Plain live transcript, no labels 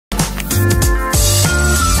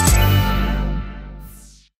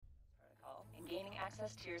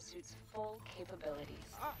to your suit's full capabilities.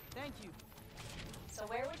 Ah, thank you. So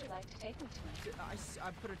where would you like to take me tonight?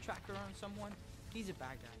 I put a tracker on someone. He's a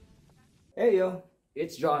bad guy. Hey yo,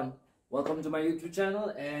 it's John. Welcome to my YouTube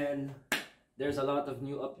channel, and there's a lot of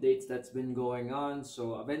new updates that's been going on,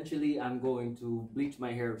 so eventually I'm going to bleach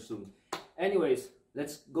my hair soon. Anyways,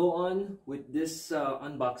 let's go on with this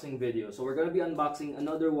unboxing video. So we're gonna be unboxing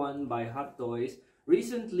another one by Hot Toys.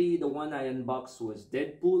 Recently, the one I unboxed was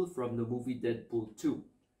Deadpool from the movie Deadpool 2.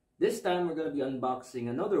 This time, we're gonna be unboxing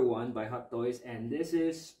another one by Hot Toys, and this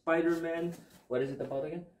is Spider-Man. What is it about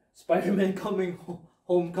again? Spider-Man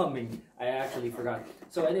Homecoming. I actually forgot.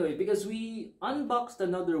 So anyway, because we unboxed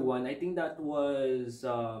another one, I think that was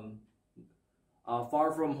Far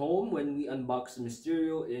From Home when we unboxed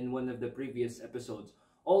Mysterio in one of the previous episodes.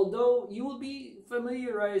 Although you will be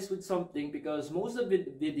familiarized with something because most of the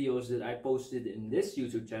videos that I posted in this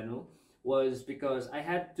YouTube channel was because I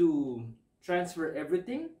had to transfer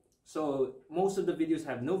everything. So most of the videos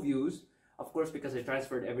have no views, of course, because I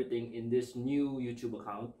transferred everything in this new YouTube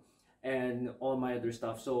account and all my other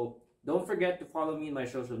stuff. So don't forget to follow me in my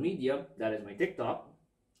social media. That is my TikTok,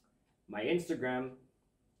 my Instagram,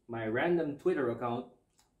 my random Twitter account,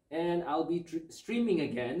 and I'll be streaming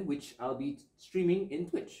again, which I'll be streaming in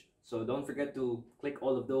Twitch. So don't forget to click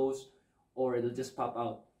all of those, or it'll just pop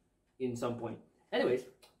out in some point. Anyways,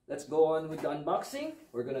 let's go on with the unboxing.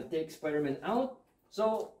 We're gonna take Spider-Man out.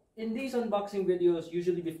 So in these unboxing videos,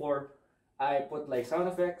 usually before I put like sound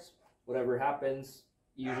effects, whatever happens,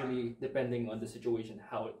 usually depending on the situation,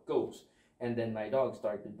 how it goes. And then my dog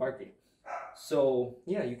started barking. So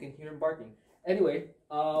yeah, you can hear him barking. Anyway,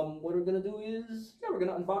 what we're gonna do is, we're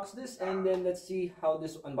gonna unbox this, and then let's see how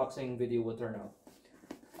this unboxing video will turn out.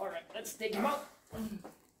 Alright, let's take him out. My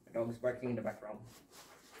dog is barking in the background.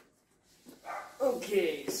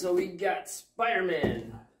 Okay, so we got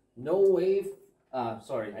Spider-Man.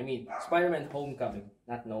 Spider-Man Homecoming,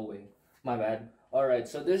 not No Way. My bad. Alright,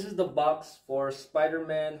 so this is the box for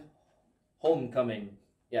Spider-Man Homecoming.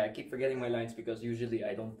 Yeah, I keep forgetting my lines because usually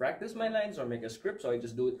I don't practice my lines or make a script, so I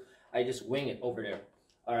just do it. I just wing it over there.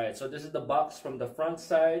 Alright, so this is the box from the front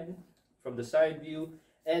side, from the side view,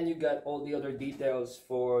 and you got all the other details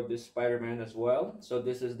for this Spider-Man as well. So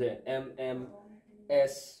this is the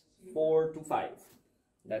MMS425.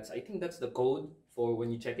 I think that's the code for when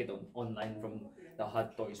you check it online from the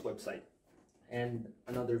Hot Toys website. And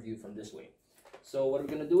another view from this way. So what we're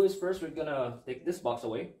gonna do is first we're gonna take this box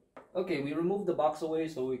away. Okay, we removed the box away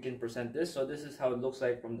so we can present this. So this is how it looks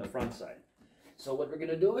like from the front side. So what we're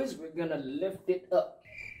gonna do is we're gonna lift it up.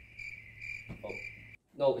 Oh,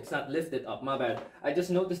 no, it's not lifted up, my bad. I just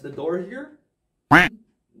noticed the door here.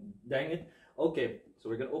 Dang it. Okay, so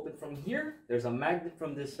we're gonna open from here. There's a magnet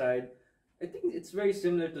from this side. I think it's very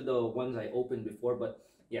similar to the ones I opened before, but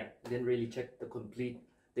yeah, I didn't really check the complete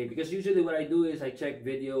thing because usually what I do is I check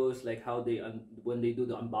videos like how they when they do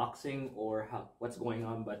the unboxing or what's going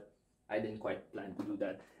on, but I didn't quite plan to do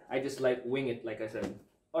that. I just like wing it, like I said.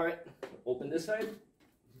 Alright, open this side.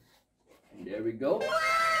 And there we go.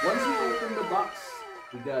 Once we open the box,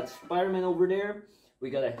 we got Spider-Man over there. We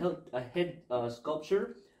got a head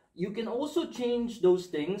sculpture. You can also change those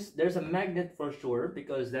things. There's a magnet for sure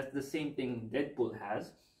because that's the same thing Deadpool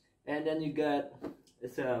has. And then you got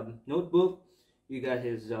it's a notebook. You got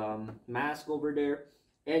his mask over there.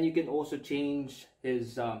 And you can also change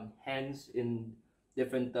his hands in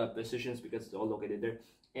different positions because it's all located there.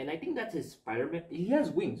 And I think that's his Spider-Man. He has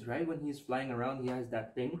wings, right? When he's flying around, he has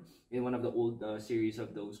that thing in one of the old series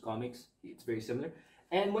of those comics. It's very similar.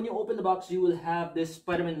 And when you open the box, you will have this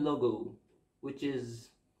Spider-Man logo, which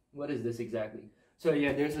is, what is this exactly? So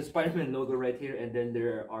yeah, there's a Spider-Man logo right here, and then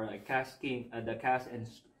there are like the cast and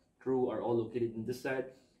crew are all located in this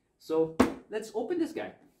side. So let's open this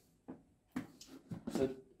guy.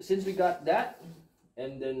 So since we got that,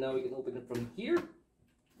 and then now we can open it from here.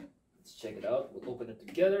 Let's check it out. We'll open it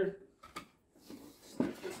together.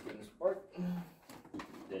 Start this thing apart.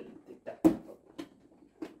 Then take that out.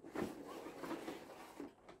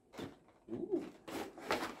 Ooh.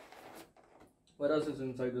 What else is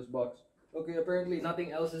inside this box? Okay, apparently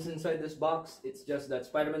nothing else is inside this box. It's just that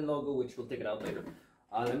Spider-Man logo, which we'll take it out later.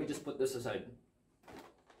 Let me just put this aside.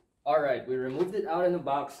 Alright, we removed it out in the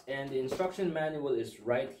box, and the instruction manual is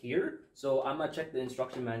right here. So I'm gonna check the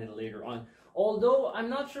instruction manual later on. Although I'm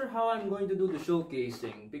not sure how I'm going to do the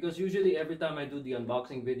showcasing, because usually every time I do the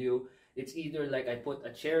unboxing video, it's either like I put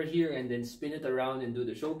a chair here and then spin it around and do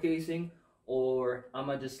the showcasing, or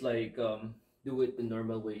I'ma just like do it the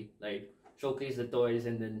normal way, like showcase the toys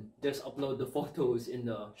and then just upload the photos in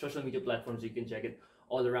the social media platforms. You can check it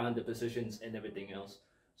all around, the positions and everything else.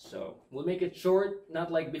 So we'll make it short,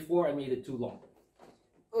 not like before I made it too long.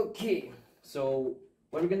 Okay, so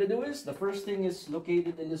what we're gonna do is the first thing is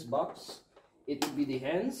located in this box. It would be the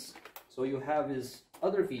hands. So you have his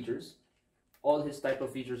other features, all his type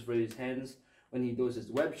of features for his hands when he does his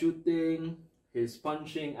web shooting, his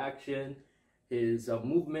punching action, his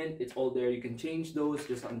movement. It's all there. You can change those.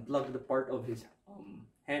 Just unplug the part of his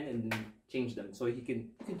hand and then change them. So you can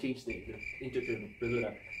change the interturn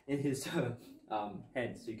in his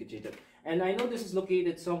hands. So you can change it. And I know this is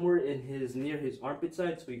located somewhere in his near his armpit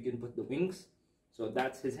side, so you can put the wings. So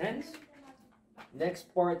that's his hands.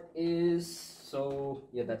 Next part is, so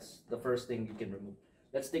yeah, that's the first thing you can remove.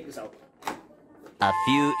 Let's take this out. A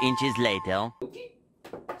few inches later. Okay.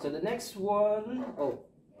 So the next one, oh,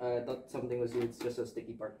 I thought something was here. It's just a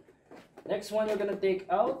sticky part. Next one we're gonna take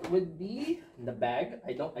out would be the bag.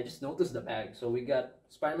 I just noticed the bag. So we got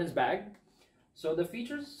Spider-Man's bag. So the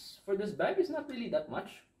features for this bag is not really that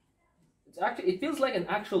much. It feels like an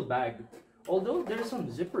actual bag. Although there's some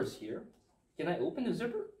zippers here. Can I open the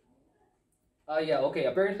zipper? Yeah, okay.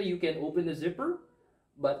 Apparently you can open the zipper,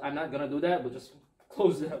 but I'm not gonna do that. We'll just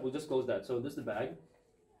close that. We'll just close that. So this is the bag.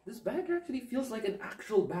 This bag actually feels like an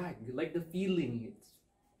actual bag. Like the feeling. It's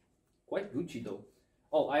quite Gucci though.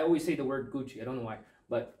 Oh, I always say the word Gucci. I don't know why,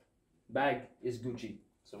 but bag is Gucci.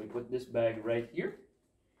 So we put this bag right here.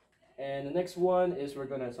 And the next one is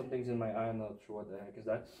something's in my eye. I'm not sure what the heck is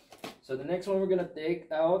that. So the next one we're gonna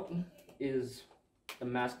take out is the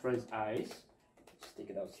mask for his eyes. Just take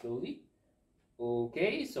it out slowly.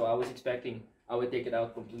 Okay, so I was expecting I would take it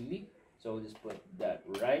out completely. So we'll just put that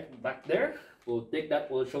right back there. We'll take that.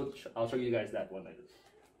 I'll show you guys that one later.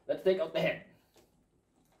 Let's take out the head.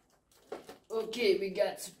 Okay, we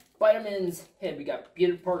got Spider-Man's head. We got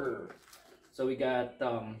Peter Parker. So we got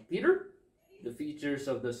Peter. The features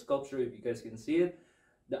of the sculpture, if you guys can see it.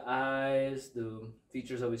 The eyes, the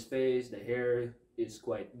features of his face, the hair is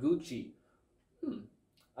quite Gucci.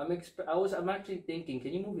 I'm actually thinking,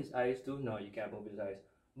 can you move his eyes too? No, you can't move his eyes.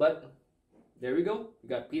 But there we go. We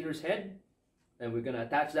got Peter's head, and we're gonna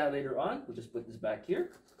attach that later on. We'll just put this back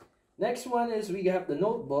here. Next one is we have the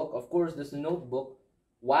notebook. Of course, this notebook.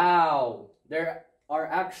 Wow, there are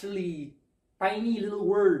actually tiny little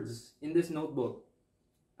words in this notebook.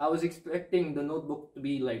 I was expecting the notebook to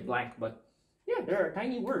be like blank, but yeah, there are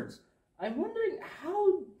tiny words. I'm wondering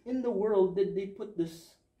how in the world did they put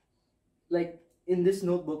this like in this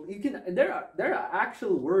notebook. There are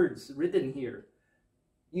actual words written here.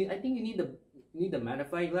 I think you need the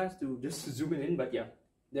magnifying glass to just zoom it in, but yeah,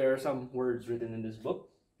 there are some words written in this book.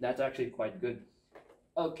 That's actually quite good.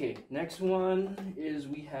 Okay, next one is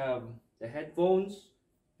we have the headphones.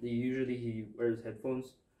 Usually he wears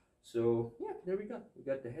headphones. So yeah, there we go. We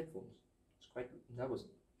got the headphones. That was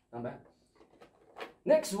not bad.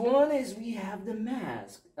 Next one is we have the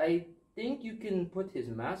mask. I think you can put his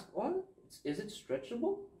mask on. Is it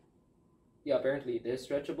stretchable? Yeah, apparently it is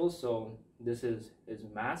stretchable. So this is his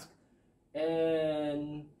mask,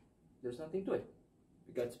 and there's nothing to it.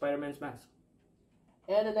 We got Spider-Man's mask.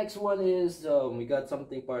 And the next one is we got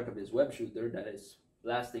something part of his web shooter that is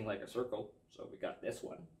blasting like a circle. So we got this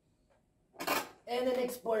one. And the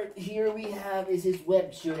next part here we have is his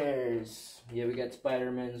web shooters. Yeah, we got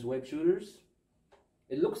Spider-Man's web shooters.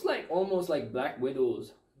 It looks like almost like Black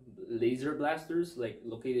Widow's laser blasters, like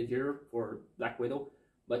located here for Black Widow.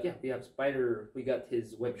 But yeah, we got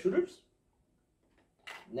his web shooters.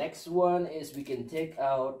 Next one is we can take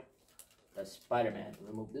out the Spider-Man.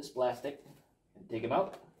 Remove this plastic and take him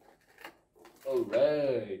out.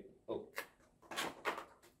 Alright. Oh.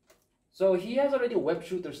 So he has already web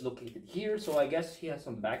shooters located here, so I guess he has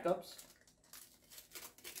some backups.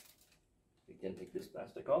 We can take this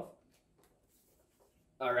plastic off.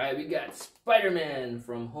 Alright, we got Spider-Man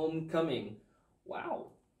from Homecoming.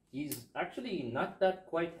 Wow, he's actually not that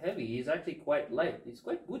quite heavy. He's actually quite light. He's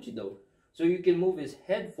quite Gucci though. So you can move his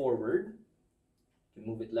head forward. You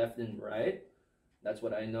can move it left and right. That's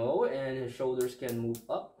what I know. And his shoulders can move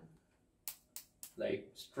up.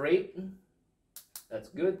 Like straight. That's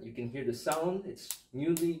good. You can hear the sound. It's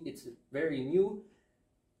very new.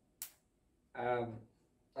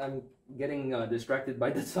 I'm getting distracted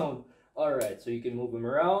by the sound. Alright, so you can move him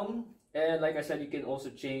around. And like I said, you can also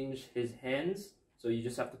change his hands. So you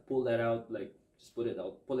just have to pull that out, like, just pull it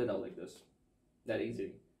out like this. That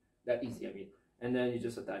easy, I mean. And then you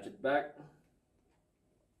just attach it back.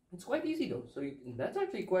 It's quite easy though, so that's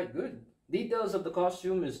actually quite good. Details of the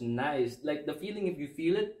costume is nice. Like the feeling, if you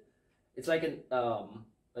feel it, it's like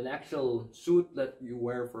an actual suit that you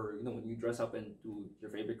wear for, when you dress up into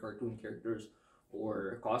your favorite cartoon characters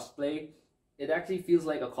or cosplay. It actually feels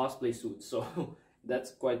like a cosplay suit, so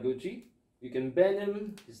that's quite Gucci. You can bend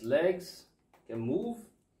him, his legs can move.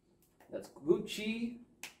 That's Gucci.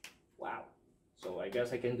 Wow. So I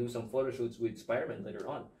guess I can do some photo shoots with Spider-Man later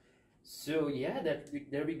on. So yeah,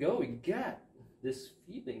 there we go. We got this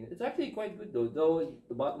feeling. It's actually quite good though. Though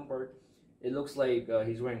the bottom part, it looks like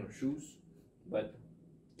he's wearing shoes, but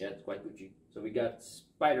yeah, it's quite Gucci. So we got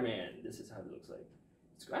Spider-Man. This is how it looks like.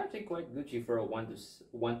 It's actually quite Gucci for a 1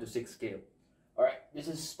 to 6 scale. All right, this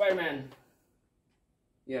is Spider-Man.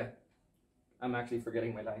 Yeah, I'm actually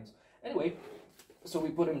forgetting my lines. Anyway, so we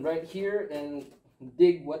put him right here and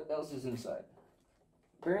dig what else is inside.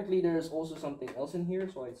 Apparently there's also something else in here,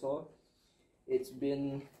 so I saw. It's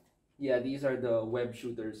been, yeah, these are the web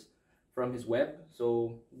shooters from his web.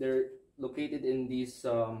 So they're located in these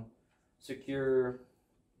secure,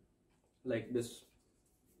 like this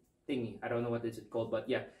thingy. I don't know what is it called, but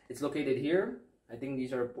yeah, it's located here. I think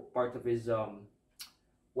these are part of his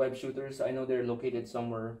web shooters. I know they're located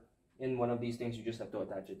somewhere in one of these things. You just have to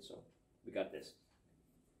attach it. So we got this.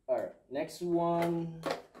 All right, next one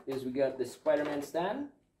is we got the Spider-Man stand.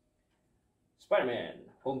 Spider-Man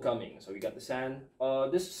Homecoming. So we got the stand.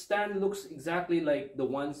 This stand looks exactly like the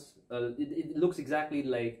ones. It looks exactly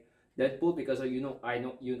like Deadpool because you know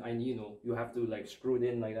you have to like screw it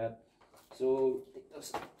in like that. So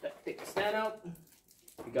take the stand out.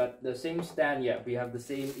 We got the same stand. Yeah, we have the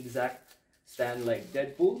same exact stand like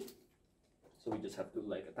Deadpool. So we just have to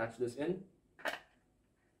like attach this in.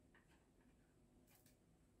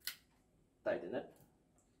 Tighten it.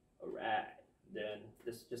 Alright. Then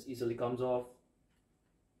this just easily comes off.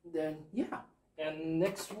 Then yeah. And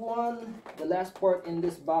next one, the last part in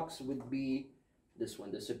this box would be this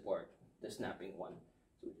one, the zip part, the snapping one.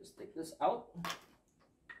 So we just take this out.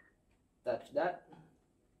 Attach that.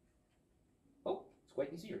 Oh, it's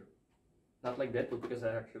quite easier. Not like Deadpool because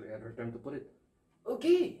I actually had her time to put it.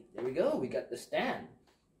 Okay, there we go. We got the stand.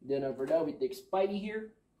 Then after that, we take Spidey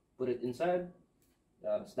here, put it inside,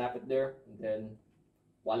 snap it there, and then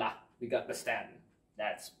voila, we got the stand.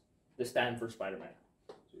 That's the stand for Spider-Man.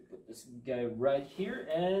 So we put this guy right here,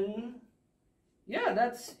 and yeah,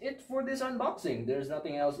 that's it for this unboxing. There's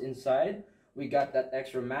nothing else inside. We got that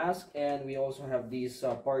extra mask, and we also have these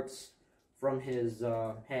parts from his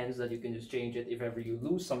hands that you can just change it. If ever you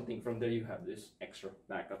lose something from there, you have this extra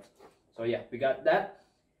backup. So yeah, we got that.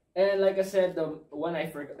 And like I said, the one I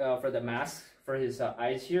for the mask for his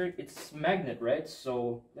eyes here, it's magnet, right?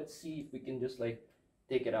 So let's see if we can just like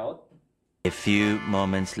take it out. A few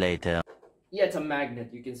moments later. Yeah, it's a magnet.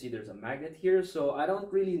 You can see there's a magnet here. So I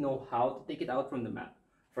don't really know how to take it out from the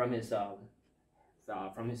from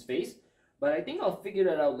his face, but I think I'll figure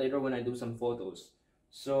that out later when I do some photos.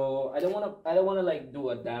 So I don't wanna like do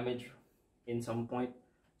a damage in some point.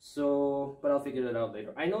 So, but I'll figure that out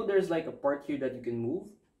later. I know there's like a part here that you can move.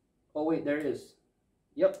 Oh wait, there it is.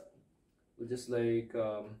 Yep. We'll just like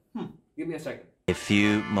give me a second. A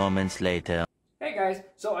few moments later. Hey guys,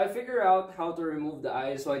 so I figured out how to remove the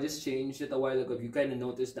eyes. So I just changed it a while ago. You kind of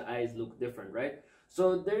noticed the eyes look different, right?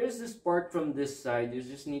 So there is this part from this side. You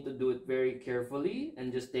just need to do it very carefully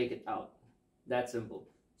and just take it out. That simple.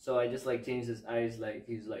 So I just like changed his eyes, like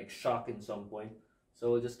he's like shocked in some point. So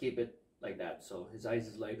we'll just keep it like that. So his eyes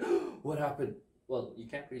is like, what happened? Well, you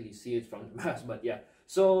can't really see it from the mask, but yeah.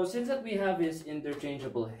 So since that we have his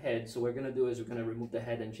interchangeable head, so what we're gonna do is we're gonna remove the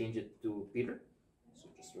head and change it to Peter. So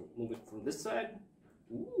just remove it from this side.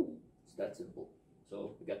 Ooh, it's that simple.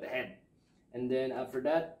 So we got the head. And then after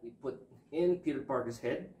that, we put in Peter Parker's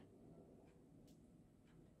head.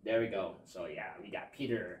 There we go. So yeah, we got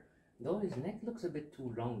Peter. Though his neck looks a bit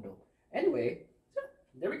too long though. Anyway, so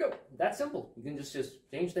there we go. That's simple. You can just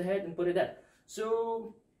change the head and put it there.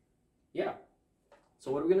 So yeah. So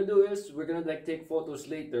what we're gonna do is we're gonna like take photos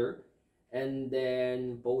later and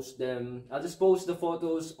then post them. I'll just post the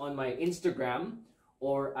photos on my Instagram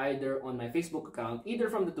or either on my Facebook account, either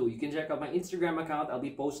from the two. You can check out my Instagram account. I'll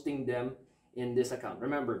be posting them in this account.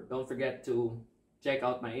 Remember, don't forget to check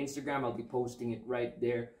out my Instagram. I'll be posting it right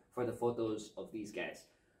there for the photos of these guys.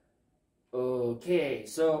 Okay,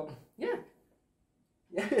 so yeah.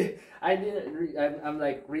 I'm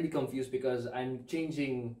like really confused because I'm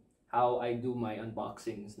changing how I do my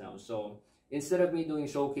unboxings now. So instead of me doing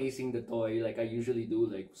showcasing the toy like I usually do,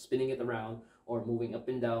 like spinning it around or moving up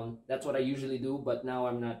and down, that's what I usually do, but now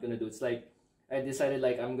I'm not gonna do. It's like I decided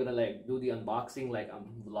like I'm gonna like do the unboxing like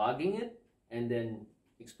I'm vlogging it and then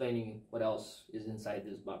explaining what else is inside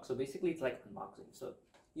this box. So basically it's like unboxing, so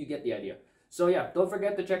you get the idea. So yeah, don't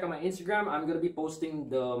forget to check out my Instagram. I'm gonna be posting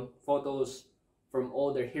the photos from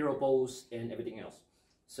all their hero posts and everything else.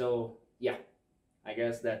 So yeah, I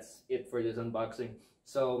guess that's it for this unboxing.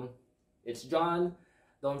 So it's John.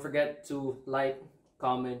 Don't forget to like,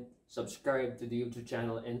 comment, subscribe to the YouTube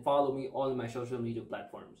channel, and follow me on my social media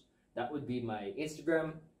platforms. That would be my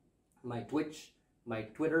Instagram, my Twitch, my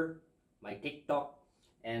Twitter, my TikTok,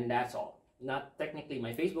 and that's all. Not technically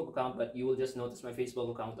my Facebook account, but you will just notice my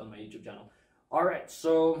Facebook account on my YouTube channel. Alright,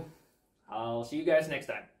 so I'll see you guys next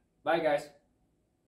time. Bye guys.